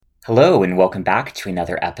Hello, and welcome back to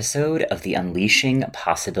another episode of the Unleashing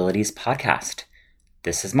Possibilities podcast.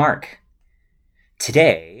 This is Mark.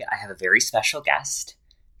 Today, I have a very special guest.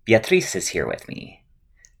 Beatriz is here with me.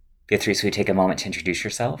 Beatriz, will you take a moment to introduce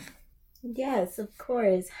yourself? Yes, of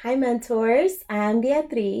course. Hi, mentors. I'm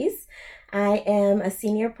Beatriz. I am a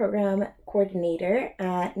senior program coordinator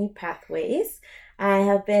at New Pathways. I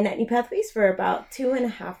have been at New Pathways for about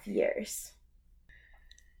 2.5 years.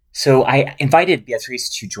 So, I invited Beatriz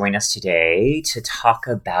to join us today to talk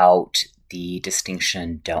about the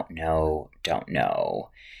distinction don't know, don't know.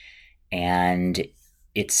 And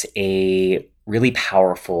it's a really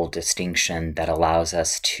powerful distinction that allows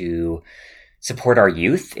us to support our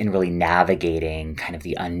youth in really navigating kind of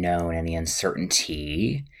the unknown and the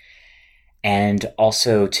uncertainty. And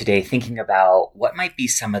also today, thinking about what might be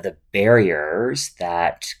some of the barriers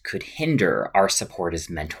that could hinder our support as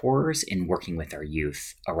mentors in working with our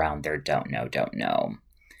youth around their don't know, don't know.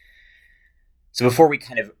 So before we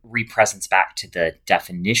kind of re-presence back to the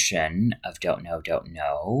definition of don't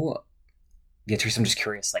know, Beatrice, I'm just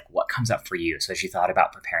curious, like what comes up for you? So as you thought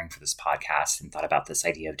about preparing for this podcast and thought about this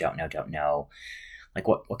idea of don't know, like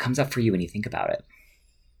what comes up for you when you think about it?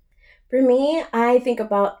 For me, I think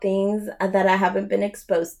about things that I haven't been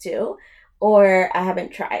exposed to or I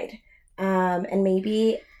haven't tried, and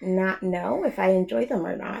maybe not know if I enjoy them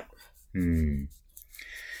or not. Hmm.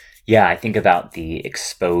 Yeah, I think about the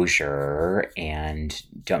exposure, and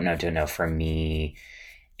don't know for me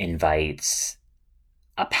invites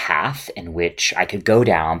a path in which I could go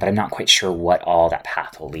down, but I'm not quite sure what all that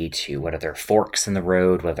path will lead to. What are there forks in the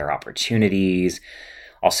road? What are there opportunities?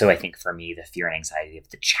 Also, I think for me, the fear and anxiety of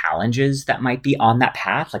the challenges that might be on that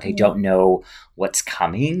path. Like I don't know what's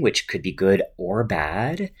coming, which could be good or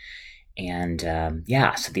bad. And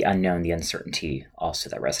so the unknown, the uncertainty also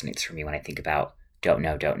that resonates for me when I think about don't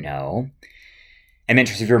know. I'm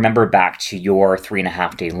interested if you remember back to your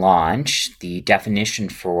 3.5 day launch, the definition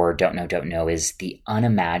for don't know is the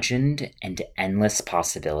unimagined and endless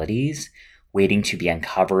possibilities waiting to be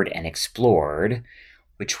uncovered and explored,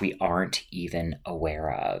 which we aren't even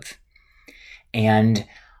aware of. And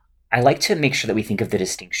I like to make sure that we think of the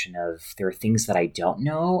distinction of there are things that I don't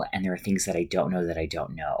know and there are things that I don't know that I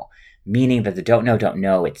don't know. Meaning that the don't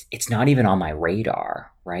know, it's not even on my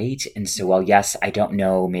radar, right? And so, well, yes, I don't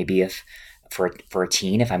know maybe if for a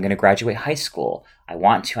teen, if I'm going to graduate high school. I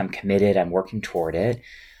want to, I'm committed, I'm working toward it.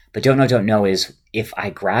 But don't know is if I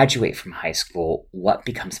graduate from high school, what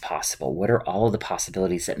becomes possible? What are all of the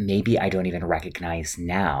possibilities that maybe I don't even recognize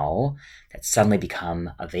now that suddenly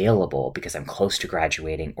become available because I'm close to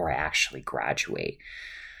graduating or I actually graduate?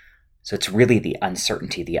 So it's really the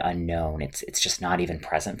uncertainty, the unknown. It's just not even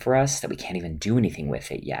present for us, that we can't even do anything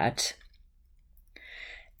with it yet.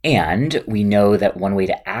 And we know that one way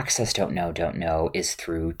to access don't know is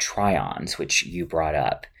through try-ons, which you brought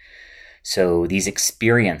up. So these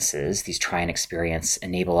experiences, these try-on experience,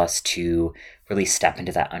 enable us to really step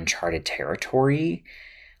into that uncharted territory.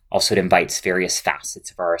 Also, it invites various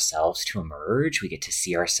facets of ourselves to emerge. We get to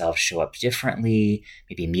see ourselves show up differently,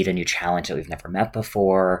 maybe meet a new challenge that we've never met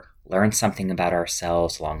before, learn something about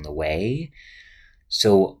ourselves along the way.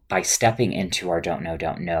 So by stepping into our don't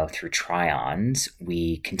know through try-ons,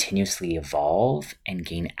 we continuously evolve and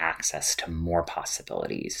gain access to more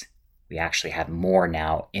possibilities. We actually have more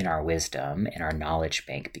now in our wisdom, in our knowledge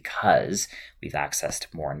bank, because we've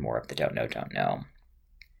accessed more and more of the don't know.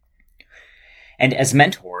 And as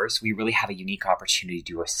mentors, we really have a unique opportunity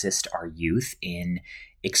to assist our youth in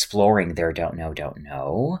exploring their don't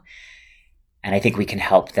know. And I think we can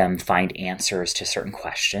help them find answers to certain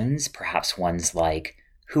questions, perhaps ones like,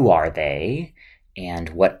 who are they? And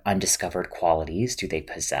what undiscovered qualities do they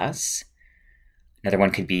possess? Another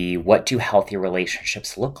one could be, what do healthy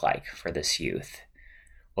relationships look like for this youth?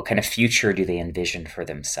 What kind of future do they envision for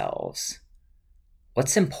themselves?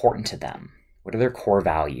 What's important to them? What are their core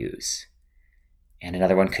values? And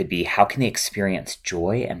another one could be, how can they experience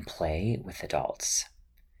joy and play with adults?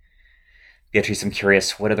 Beatrice, I'm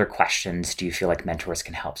curious, what other questions do you feel like mentors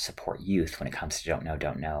can help support youth when it comes to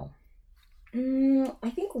don't know? I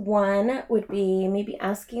think one would be maybe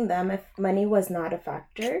asking them if money was not a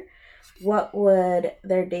factor, what would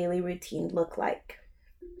their daily routine look like?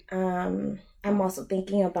 I'm also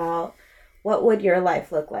thinking about what would your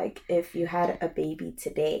life look like if you had a baby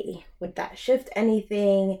today? Would that shift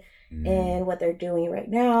anything in what they're doing right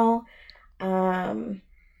now? And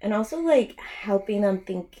also like helping them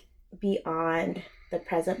think beyond the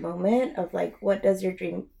present moment of like, what does your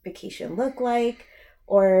dream vacation look like?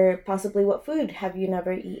 Or possibly what food have you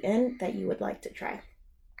never eaten that you would like to try?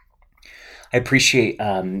 I appreciate,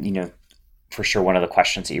 for sure one of the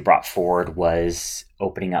questions that you brought forward was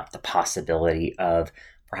opening up the possibility of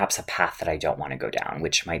perhaps a path that I don't want to go down,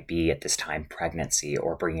 which might be at this time pregnancy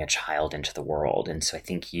or bringing a child into the world. And so I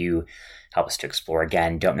think you help us to explore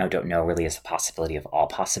again, don't know really is the possibility of all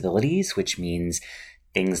possibilities, which means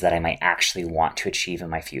things that I might actually want to achieve in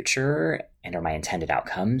my future and are my intended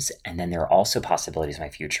outcomes. And then there are also possibilities in my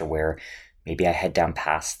future where maybe I head down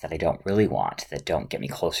paths that I don't really want, that don't get me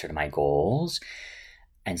closer to my goals.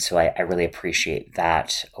 And so I really appreciate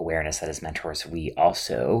that awareness that as mentors, we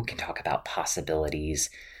also can talk about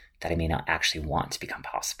possibilities that I may not actually want to become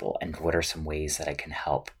possible. And what are some ways that I can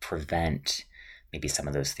help prevent maybe some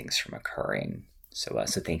of those things from occurring? So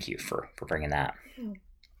thank you for bringing that.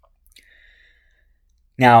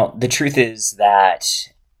 Now, the truth is that,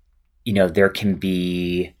 there can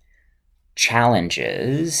be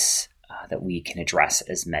challenges that we can address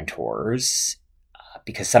as mentors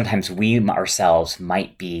because sometimes we ourselves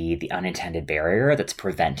might be the unintended barrier that's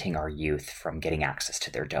preventing our youth from getting access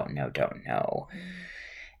to their don't know.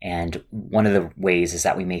 And one of the ways is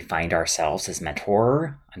that we may find ourselves as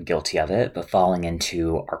mentor, I'm guilty of it, but falling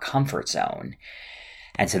into our comfort zone.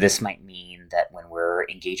 And so this might mean that when we're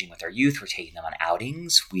engaging with our youth, we're taking them on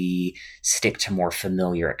outings, we stick to more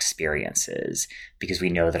familiar experiences because we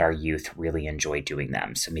know that our youth really enjoy doing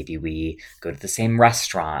them. So maybe we go to the same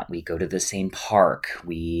restaurant, we go to the same park,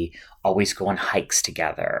 we always go on hikes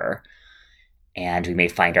together. And we may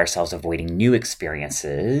find ourselves avoiding new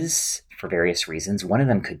experiences for various reasons. One of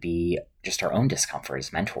them could be just our own discomfort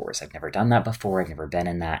as mentors. I've never done that before. I've never been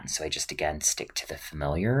in that. And so I just, again, stick to the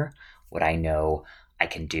familiar, what I know I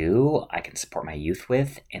can do, I can support my youth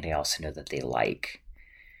with, and I also know that they like.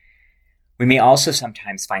 We may also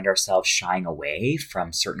sometimes find ourselves shying away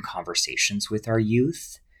from certain conversations with our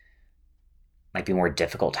youth. Might be more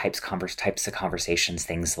difficult types of conversations,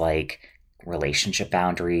 things like relationship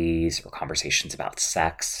boundaries or conversations about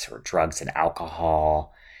sex or drugs and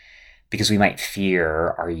alcohol, because we might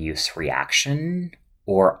fear our youth's reaction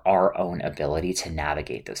or our own ability to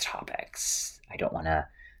navigate those topics. I don't want to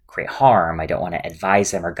create harm. I don't want to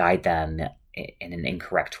advise them or guide them in an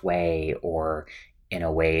incorrect way or in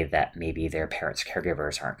a way that maybe their parents,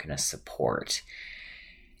 caregivers aren't going to support.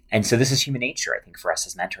 And so this is human nature. I think for us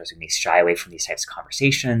as mentors, we may shy away from these types of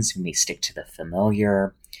conversations. We may stick to the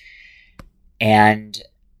familiar. And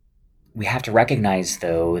we have to recognize,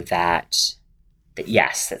 though, that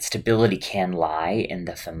yes, that stability can lie in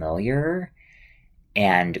the familiar,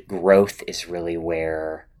 and growth is really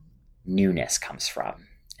where newness comes from.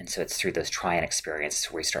 And so it's through those try-on experiences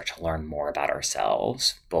where we start to learn more about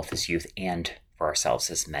ourselves, both as youth and for ourselves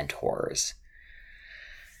as mentors.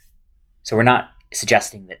 So we're not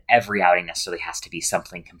suggesting that every outing necessarily has to be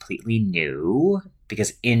something completely new,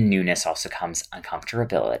 because in newness also comes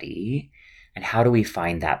uncomfortability. And how do we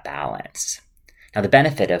find that balance? Now, the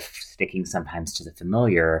benefit of sticking sometimes to the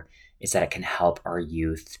familiar is that it can help our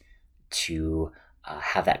youth to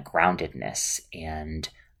have that groundedness and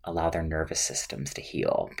allow their nervous systems to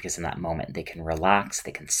heal, because in that moment they can relax,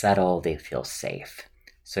 they can settle, they feel safe.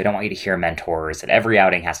 So I don't want you to hear mentors that every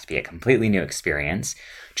outing has to be a completely new experience.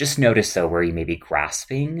 Just notice, though, where you may be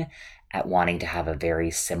grasping at wanting to have a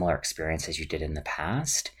very similar experience as you did in the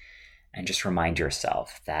past. And just remind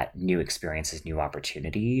yourself that new experiences, new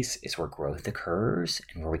opportunities is where growth occurs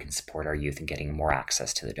and where we can support our youth in getting more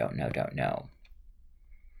access to the don't know.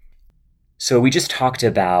 So we just talked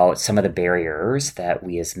about some of the barriers that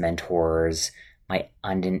we as mentors might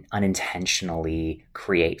unintentionally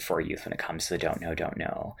create for youth when it comes to the don't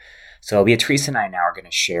know. So Beatriz and I now are going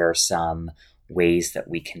to share some ways that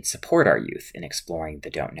we can support our youth in exploring the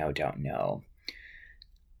don't know.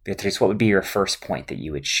 Beatriz, what would be your first point that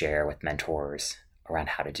you would share with mentors around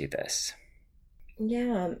how to do this?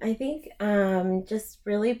 Yeah, I think just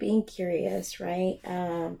really being curious, right?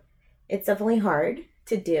 It's definitely hard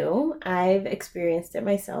to do. I've experienced it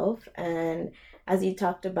myself. And as you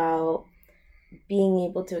talked about being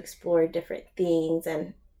able to explore different things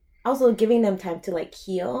and also giving them time to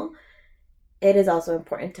heal, it is also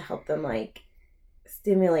important to help them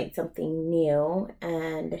stimulate something new.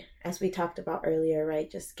 And as we talked about earlier, right,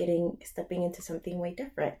 just stepping into something way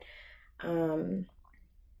different.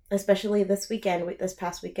 Especially this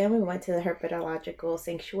past weekend, we went to the herpetological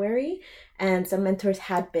sanctuary, and some mentors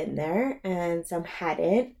had been there and some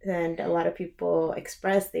hadn't. And a lot of people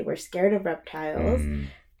expressed they were scared of reptiles,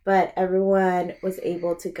 but everyone was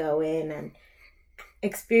able to go in and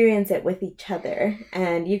experience it with each other.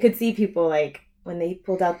 And you could see people when they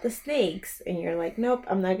pulled out the snakes, and you're like, nope,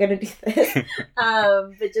 I'm not going to do this.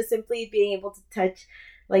 But just simply being able to touch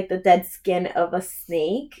the dead skin of a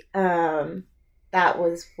snake, that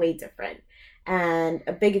was way different. and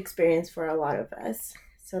a big experience for a lot of us.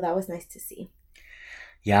 So that was nice to see.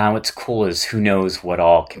 Yeah, what's cool is who knows what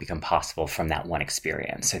all can become possible from that one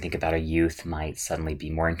experience. I think about a youth might suddenly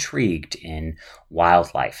be more intrigued in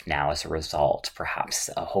wildlife now as a result.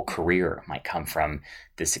 Perhaps a whole career might come from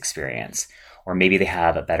this experience. Or maybe they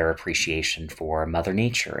have a better appreciation for Mother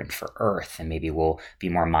Nature and for Earth, and maybe will be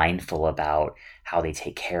more mindful about how they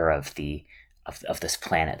take care of of this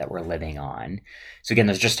planet that we're living on. So again,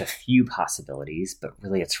 there's just a few possibilities, but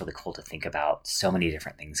really it's really cool to think about so many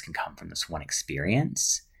different things can come from this one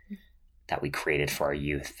experience that we created for our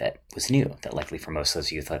youth that was new, that likely for most of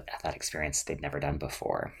those youth had that experience they'd never done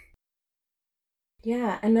before.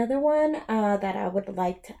 Yeah, another one that I would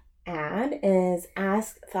like to add is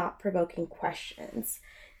ask thought provoking questions.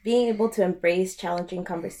 Being able to embrace challenging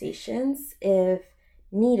conversations if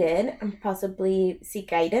needed, and possibly seek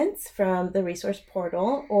guidance from the resource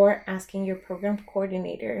portal or asking your program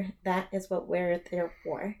coordinator. That is what we're there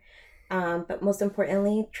for. But most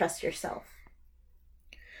importantly, trust yourself.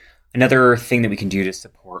 Another thing that we can do to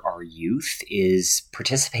support our youth is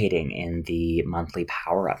participating in the monthly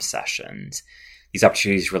power up sessions. These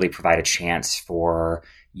opportunities really provide a chance for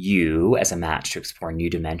you as a match to explore new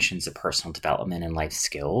dimensions of personal development and life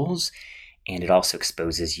skills. And it also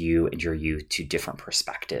exposes you and your youth to different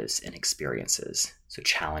perspectives and experiences. So it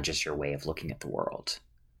challenges your way of looking at the world.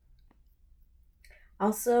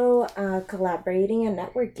 Also, collaborating and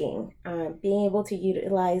networking, being able to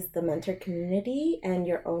utilize the mentor community and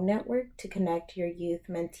your own network to connect your youth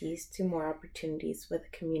mentees to more opportunities with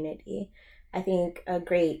the community. I think a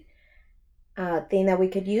great thing that we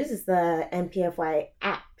could use is the NPFY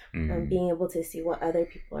app, and being able to see what other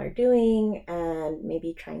people are doing and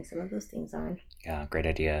maybe trying some of those things on. Yeah, great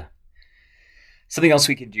idea. Something else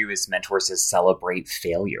we can do as mentors is celebrate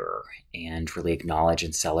failure and really acknowledge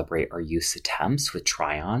and celebrate our youth's attempts with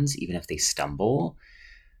try-ons, even if they stumble,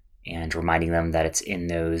 and reminding them that it's in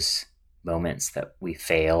those moments that we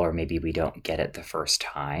fail or maybe we don't get it the first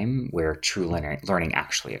time where true learning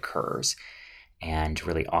actually occurs, and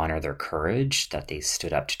really honor their courage that they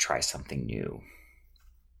stood up to try something new.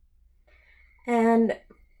 And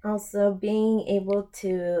also being able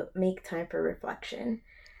to make time for reflection.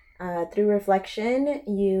 Through reflection,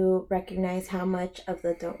 you recognize how much of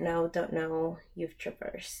the don't know you've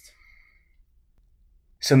traversed.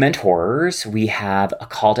 So, mentors, we have a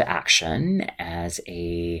call to action as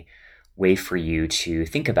a way for you to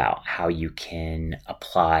think about how you can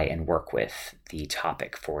apply and work with the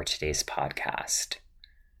topic for today's podcast.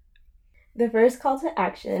 The first call to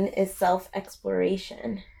action is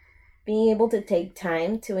self-exploration. Being able to take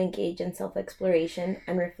time to engage in self-exploration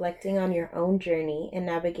and reflecting on your own journey in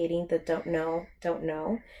navigating the don't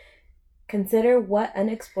know. Consider what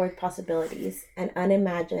unexplored possibilities and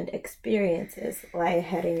unimagined experiences lie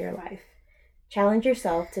ahead in your life. Challenge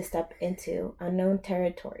yourself to step into unknown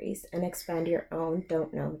territories and expand your own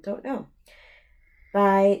don't know.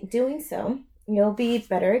 By doing so, you'll be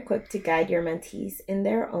better equipped to guide your mentees in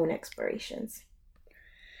their own explorations.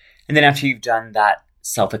 And then after you've done that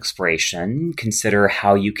self-exploration, consider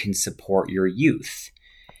how you can support your youth.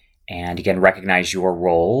 And again, recognize your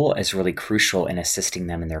role as really crucial in assisting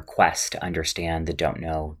them in their quest to understand the don't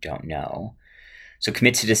know. So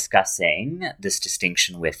commit to discussing this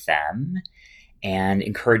distinction with them and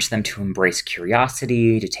encourage them to embrace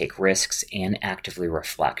curiosity, to take risks, and actively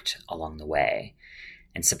reflect along the way.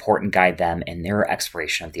 And support and guide them in their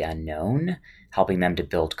exploration of the unknown, helping them to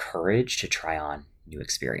build courage to try on new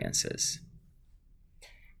experiences.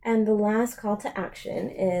 And the last call to action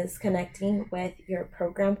is connecting with your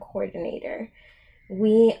program coordinator.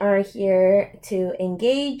 We are here to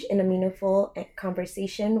engage in a meaningful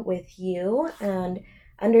conversation with you and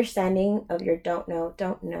understanding of your don't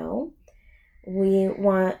know. We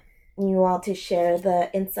want you all to share the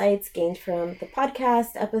insights gained from the podcast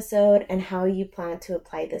episode and how you plan to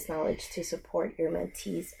apply this knowledge to support your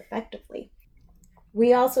mentees effectively.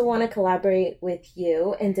 We also want to collaborate with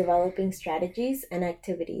you in developing strategies and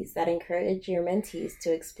activities that encourage your mentees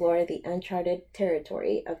to explore the uncharted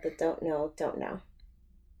territory of the don't know.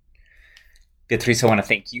 Beatriz, I want to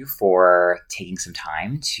thank you for taking some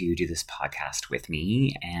time to do this podcast with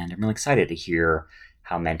me, and I'm really excited to hear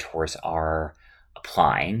how mentors are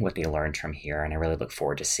applying what they learned from here, and I really look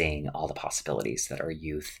forward to seeing all the possibilities that our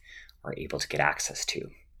youth are able to get access to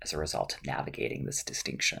as a result of navigating this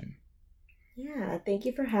distinction. Yeah, thank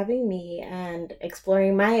you for having me and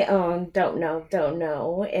exploring my own don't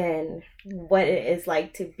know, and what it is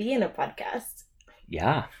like to be in a podcast.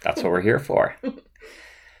 Yeah, that's what we're here for.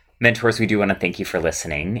 Mentors, we do want to thank you for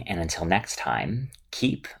listening, and until next time,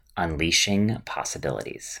 keep unleashing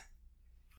possibilities.